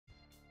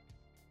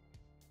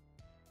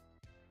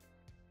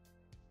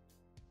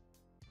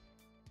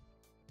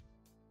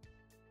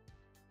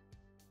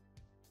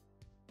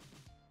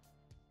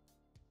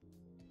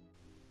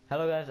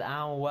Hello guys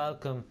and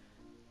welcome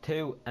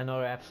to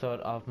another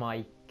episode of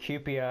my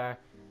QPR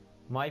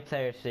My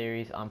Player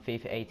series on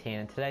FIFA 18.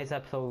 In today's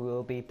episode we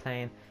will be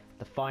playing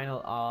the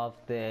final of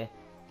the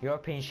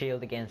European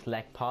Shield against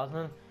Lech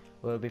Poznan.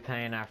 We'll be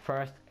playing our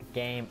first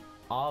game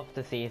of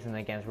the season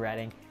against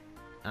Reading,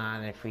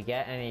 and if we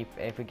get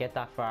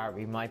that far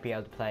we might be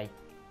able to play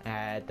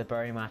the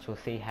Bury match. We'll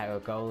see how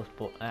it goes,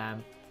 but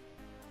an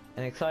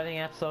exciting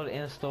episode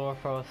in store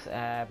for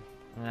us.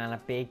 And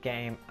a big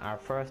game, our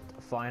first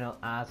final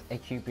as a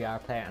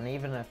QPR player, and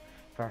even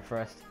for our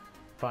first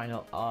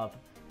final of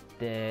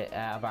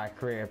our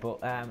career. But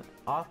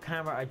off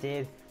camera I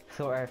did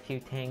sort out a few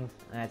things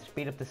to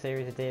speed up the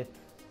series.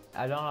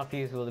 I don't know if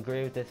you will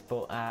agree with this,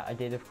 but I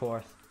did of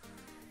course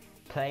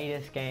play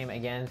this game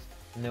against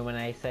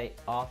Numanese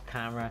off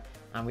camera,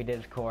 and we did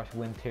of course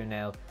win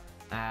 2-0.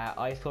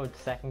 I scored the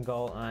second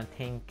goal and I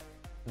think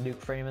Luke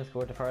Freeman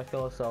scored the first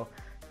goal, so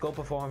good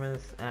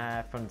performance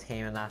from the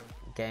team in that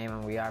game,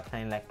 and we are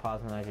playing Lech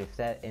Poznan as you've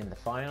said in the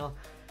final.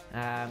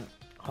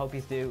 Hope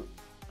you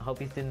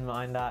didn't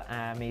mind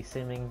that me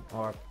simming,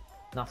 or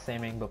not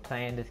simming, but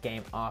playing this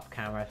game off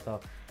camera. So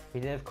we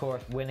did of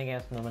course win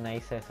against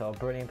Numanese, so a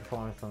brilliant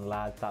performance from the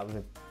lads. That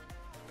was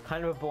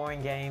kind of a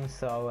boring game,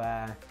 so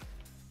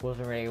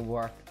wasn't really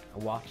worth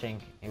watching.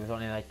 It was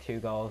only like 2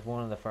 goals,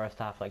 one in the first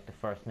half, like the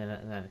first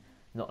minute, and then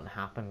nothing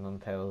happened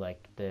until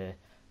like the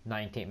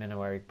 19th minute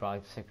where we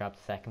grabbed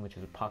the second, which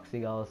was a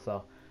proxy goal.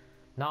 So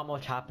not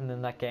much happened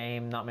in that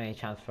game, not many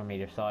chances from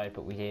either side,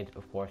 but we did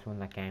of course win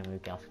that game. We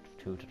got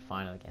through to the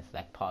final against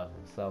Lech Poznan.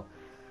 So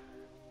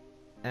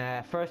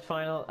first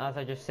final, as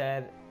I just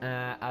said,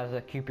 as a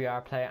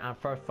QPR player, and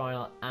first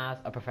final as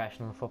a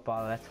professional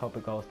footballer. Let's hope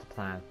it goes to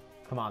plan.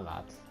 Come on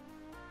lads.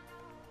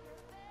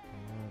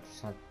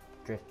 Just have to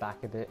drift back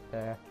a bit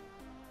there,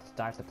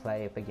 start to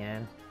play up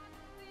again.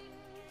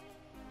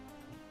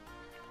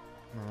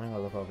 I'm going to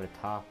look over the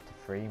top to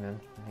Freeman,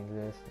 I think it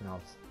is. No,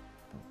 it's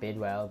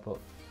Bidwell, but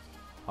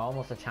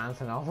almost a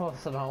chance and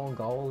almost an own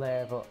goal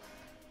there, but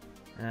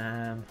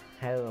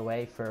headed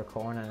away for a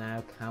corner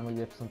now. Can we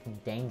get something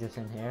dangerous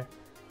in here?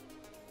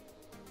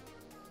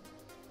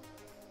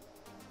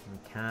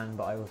 We can,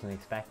 but I wasn't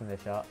expecting the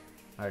shot,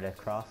 or the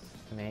cross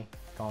to me,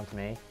 going to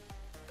me.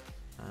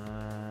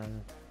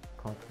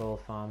 Comfortable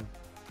from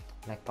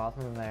Lech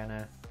Poznan there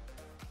now.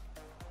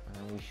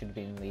 We should have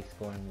been at least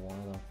scoring one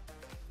of them.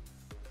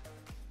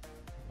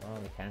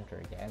 On the counter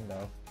again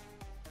though.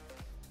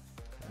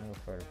 I'm going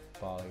for the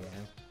ball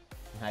again.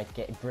 I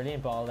get a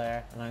brilliant ball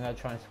there, and I'm going to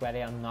try and sweat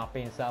it. I'm not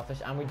being selfish,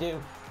 and we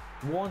do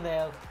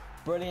 1-0.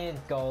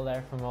 Brilliant goal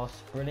there from us,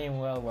 brilliant,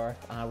 well worth,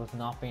 and I was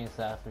not being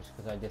selfish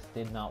because I just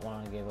did not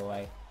want to give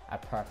away a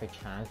perfect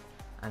chance.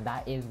 And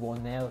that is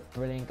 1-0.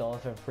 Brilliant goal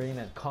from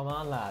Freeman. Come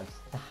on lads,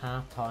 it's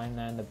half time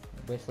now and the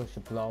whistle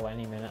should blow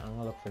any minute. I'm going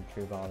to look for a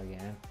true ball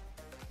again,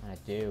 and I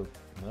do.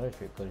 Another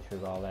good true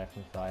ball there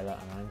from Sila,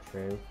 and I'm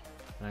true.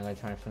 And I'm going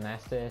to try and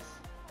finesse this,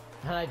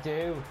 and I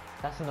do.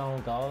 That's an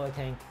own goal, I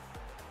think.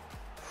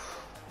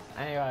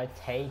 Anyway, I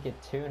take it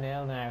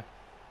 2-0 now,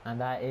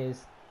 and that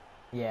is,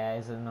 yeah,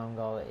 is it an own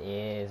goal? It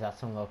is.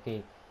 That's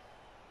unlucky.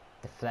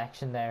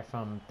 Deflection there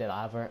from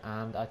Dilaver,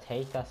 and I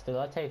take that still.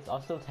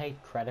 I'll still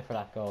take credit for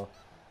that goal.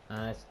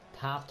 And it's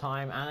half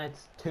time, and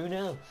it's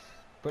 2-0.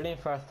 Brilliant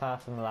first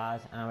half from the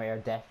lads, and we are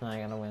definitely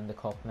going to win the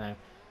cup now.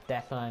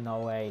 Definitely no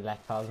way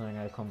Lech Poznan are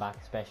going to come back,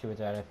 especially with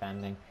their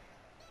defending.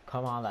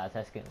 Come on lads,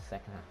 let's get in the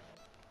second half.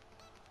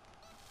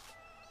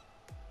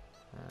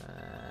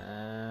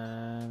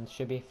 And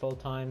should be full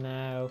time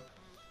now.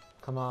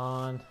 Come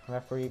on,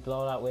 referee,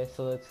 blow that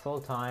whistle. It's full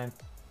time.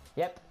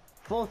 Yep,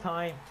 full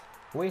time.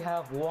 We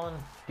have won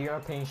the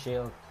European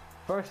Shield.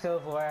 First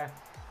silverware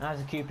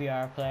as a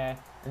QPR player,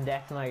 and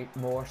definitely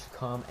more to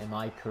come in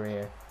my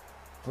career.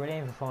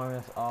 Brilliant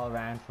performance all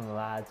around from the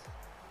lads,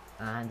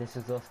 and this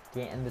is us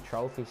getting the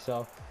trophy.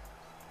 So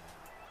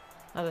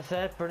as I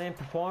said, brilliant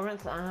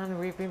performance, and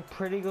we've been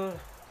pretty good,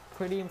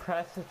 pretty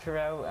impressive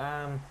throughout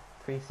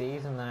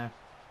pre-season now.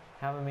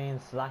 Haven't been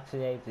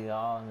lackadaisical at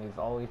all, and we've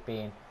always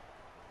been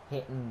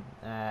hitting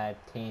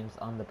teams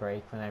on the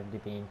break whenever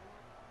they've been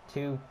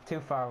too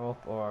far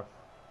up, or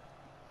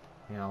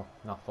you know,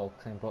 not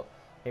focusing. But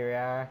here we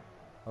are,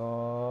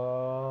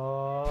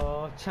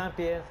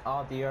 champions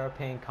of the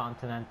European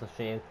Continental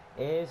Shield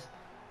is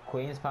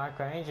Queen's Park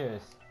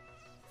Rangers.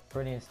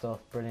 Brilliant stuff,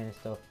 brilliant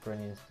stuff,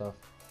 brilliant stuff.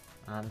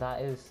 And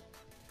that is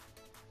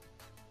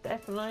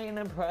definitely an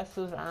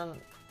impressive,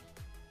 and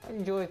I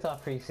enjoyed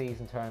that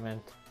pre-season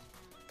tournament.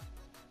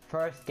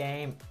 First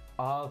game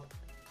of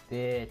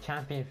the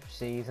championship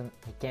season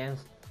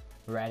against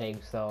Reading,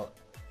 so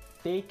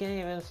big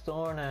game in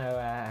store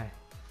now.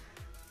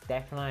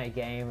 Definitely a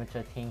game which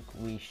I think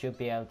we should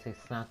be able to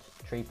snatch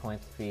 3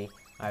 points to be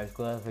as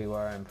good as we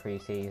were in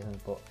pre-season.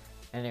 But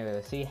anyway,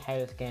 we'll see how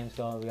this game's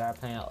going. We are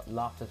playing at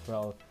Loftus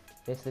Road.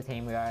 This is the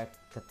team that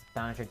the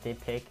manager did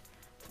pick.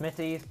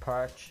 Smithies,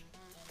 Perch,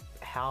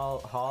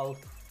 Hall,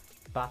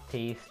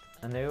 Baptiste,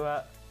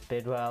 Anua,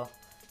 Bidwell,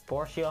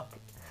 Borsiuk,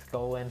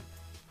 Scowen,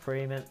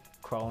 Freeman,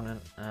 Cronin,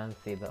 and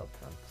Seabell up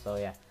front. So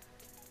yeah,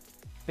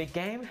 big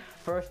game.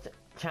 First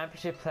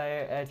championship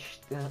player,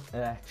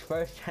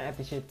 first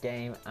championship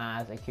game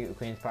as a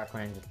Queen's Park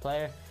Rangers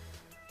player.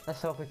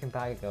 Let's hope we can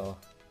bag a goal.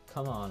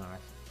 Come on,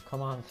 Art.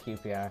 Come on,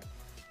 QPR.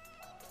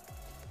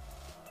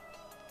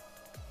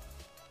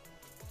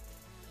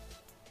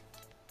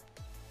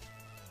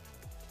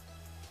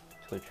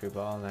 Good through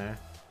ball there.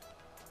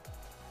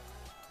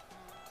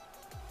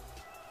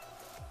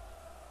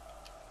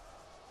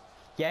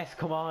 Yes,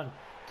 come on.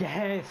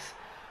 Yes,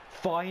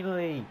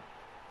 finally.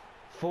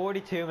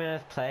 42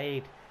 minutes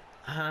played,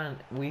 and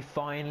we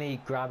finally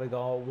grab a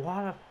goal.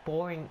 What a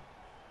boring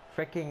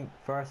freaking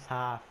first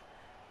half.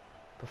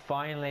 But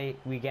finally,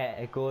 we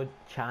get a good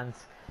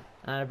chance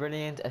and a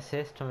brilliant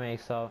assist from me.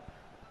 So,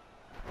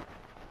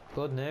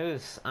 good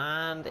news.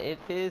 And it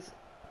is.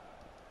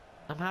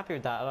 I'm happy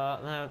with that.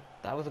 Now,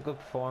 that was a good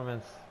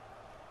performance.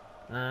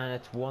 And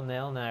it's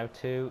 1-0 now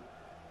to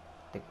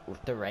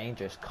the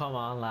Rangers. Come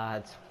on,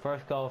 lads.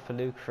 First goal for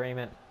Luke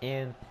Freeman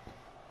in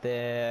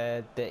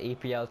the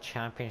EPL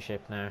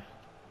Championship now.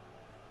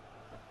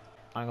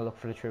 I'm going to look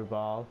for the through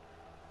ball.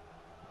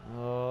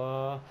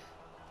 Oh,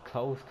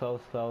 close.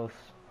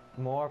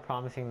 More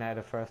promising now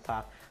the first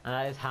half. And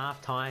that is half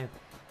time.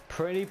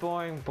 Pretty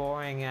boring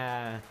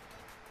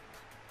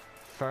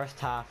first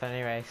half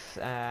anyways.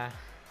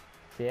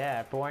 So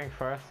yeah, boring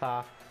first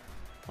half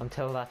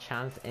until that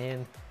chance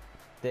in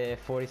the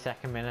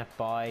 42nd minute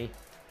by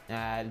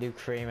Luke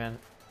Freeman.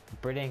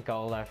 Brilliant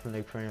goal there from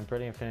Luke Freeman.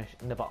 Brilliant finish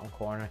in the bottom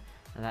corner.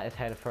 And that is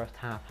how the first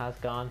half has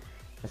gone.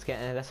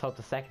 Let's hope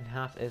the second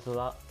half is a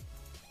lot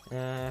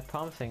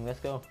promising. Let's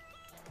go.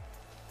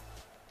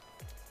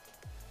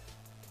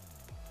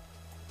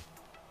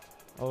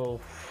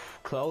 Oh,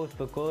 close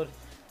but good.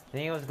 I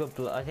think it was a good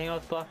block. I think it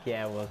was blocked.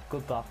 Yeah, it was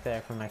good block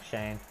there from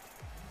McShane.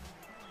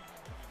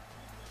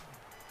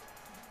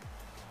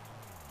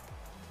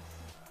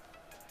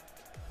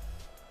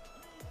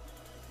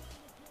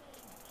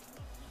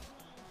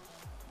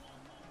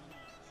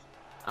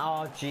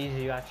 Oh jeez,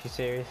 you actually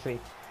seriously?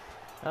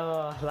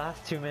 Oh,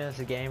 last 2 minutes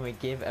of the game we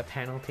give a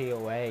penalty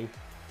away.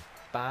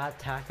 Bad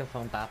tackle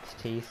from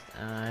Baptiste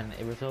and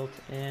it results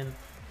in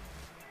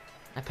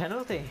a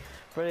penalty.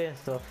 Brilliant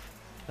stuff.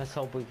 Let's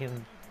hope we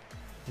can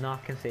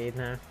not concede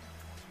now.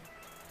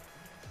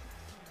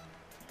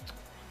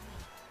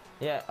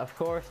 Yeah, of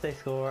course they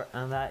score,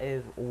 and that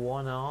is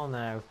 1-1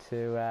 now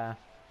to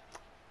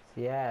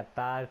yeah,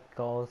 bad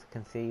goals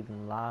conceded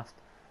in the last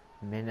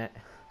minute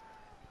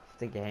of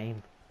the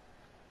game.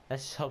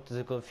 Let's just hope there's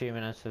a good few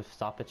minutes of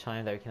stoppage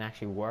time that we can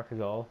actually work a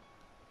goal.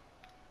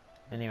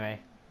 Anyway,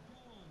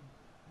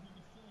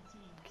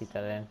 keep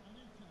that in.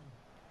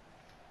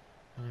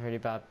 A really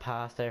bad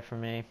pass there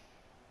from me,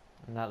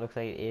 and that looks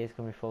like it is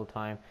going to be full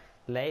time.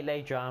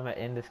 Late drama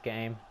in this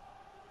game,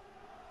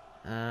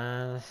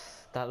 and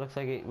that looks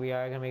like we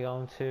are going to be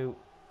going to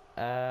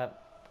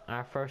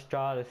our first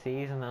draw of the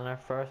season and our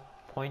first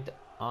point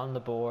on the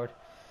board.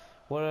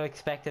 Would have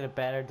expected a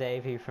better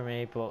debut for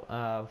me, but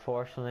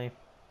unfortunately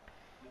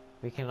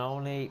we can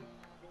only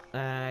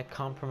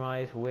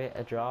compromise with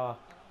a draw.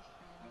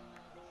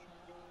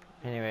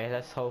 Anyway,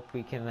 let's hope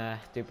we can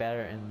do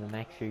better in the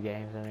next few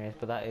games anyways,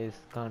 but that is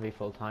going to be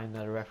full time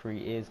now. The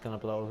referee is going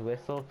to blow his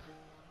whistle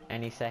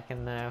any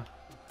second now.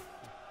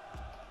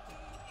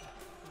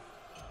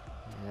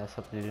 Yeah, let's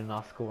hope they do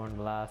not score in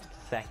the last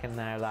second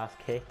there, last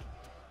kick.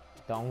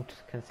 Don't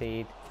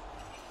concede.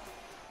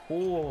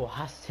 Oh,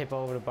 has to tip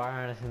over the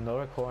bar, and it's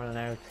another corner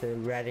now to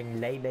Reading.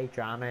 Late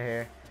drama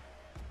here.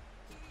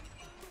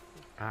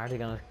 Are they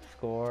going to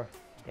score?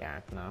 They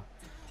aren't now.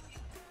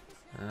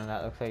 And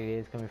that looks like it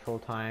is going to be full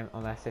time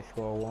unless they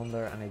score a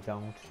wonder, and they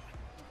don't.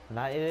 And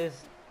that is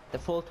the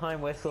full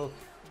time whistle.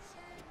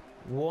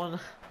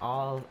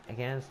 1-1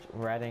 against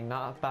Reading.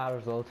 Not a bad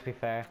result, to be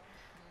fair.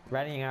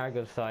 Reading are a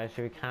good side,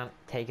 so we can't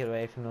take it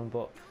away from them,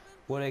 but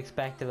would have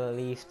expected at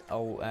least a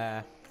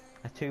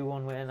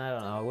 2-1 win. I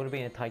don't know, it would have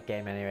been a tight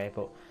game anyway,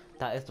 but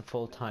that is the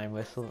full time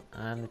whistle,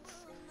 and it's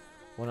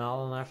 1-1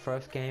 in our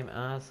first game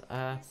as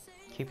a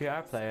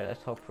QPR player.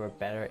 Let's hope we're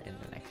better in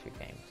the next few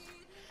games.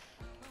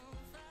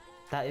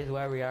 That is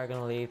where we are going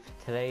to leave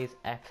today's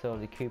episode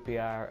of the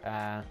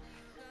QPR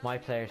My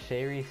Player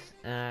series.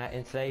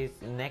 In today's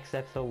next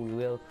episode we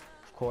will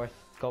of course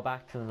go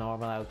back to the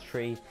normal out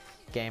 3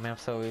 game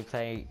episode. We'll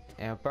play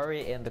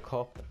Bury in the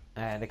Cup,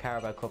 the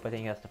Carabao Cup. I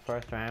think that's the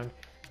first round.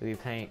 We'll be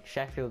playing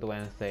Sheffield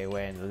Wednesday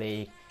away in the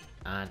league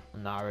and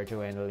Norwich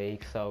away in the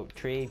league. So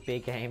 3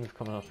 big games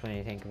coming up when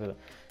you think of it.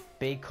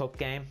 Big cup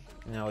game,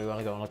 you know, we want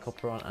to go on a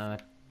cup run,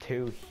 and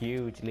 2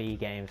 huge league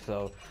games.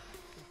 So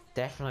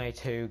definitely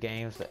 2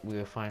 games that we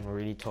will find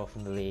really tough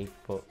in the league,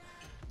 but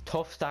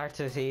tough start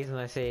to the season.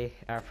 I see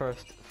our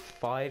first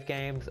 5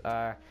 games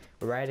are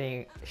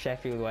Reading,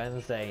 Sheffield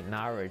Wednesday,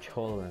 Norwich,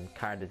 Hull and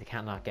Cardiff. They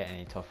cannot get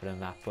any tougher than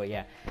that. But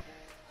yeah,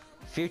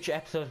 future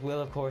episodes will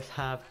of course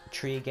have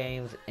 3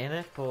 games in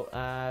it, but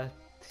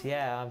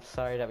yeah, I'm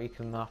sorry that we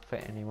cannot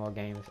fit any more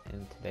games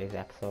in today's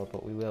episode,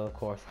 but we will of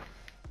course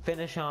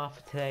finish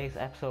off today's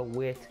episode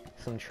with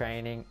some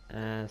training.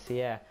 And so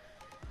yeah,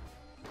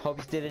 hope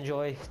you did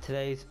enjoy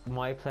today's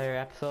My Player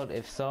episode.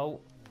 If so,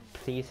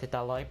 please hit that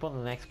like button.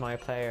 The next My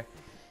Player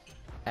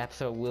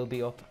episode will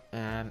be up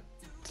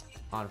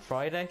on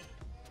Friday,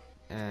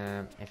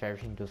 if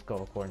everything does go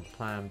according to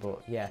plan.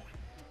 But yeah,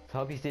 so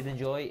hope you did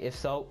enjoy. If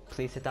so,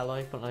 please hit that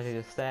like button like I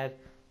just said.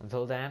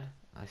 Until then,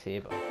 I see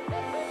you. Bye.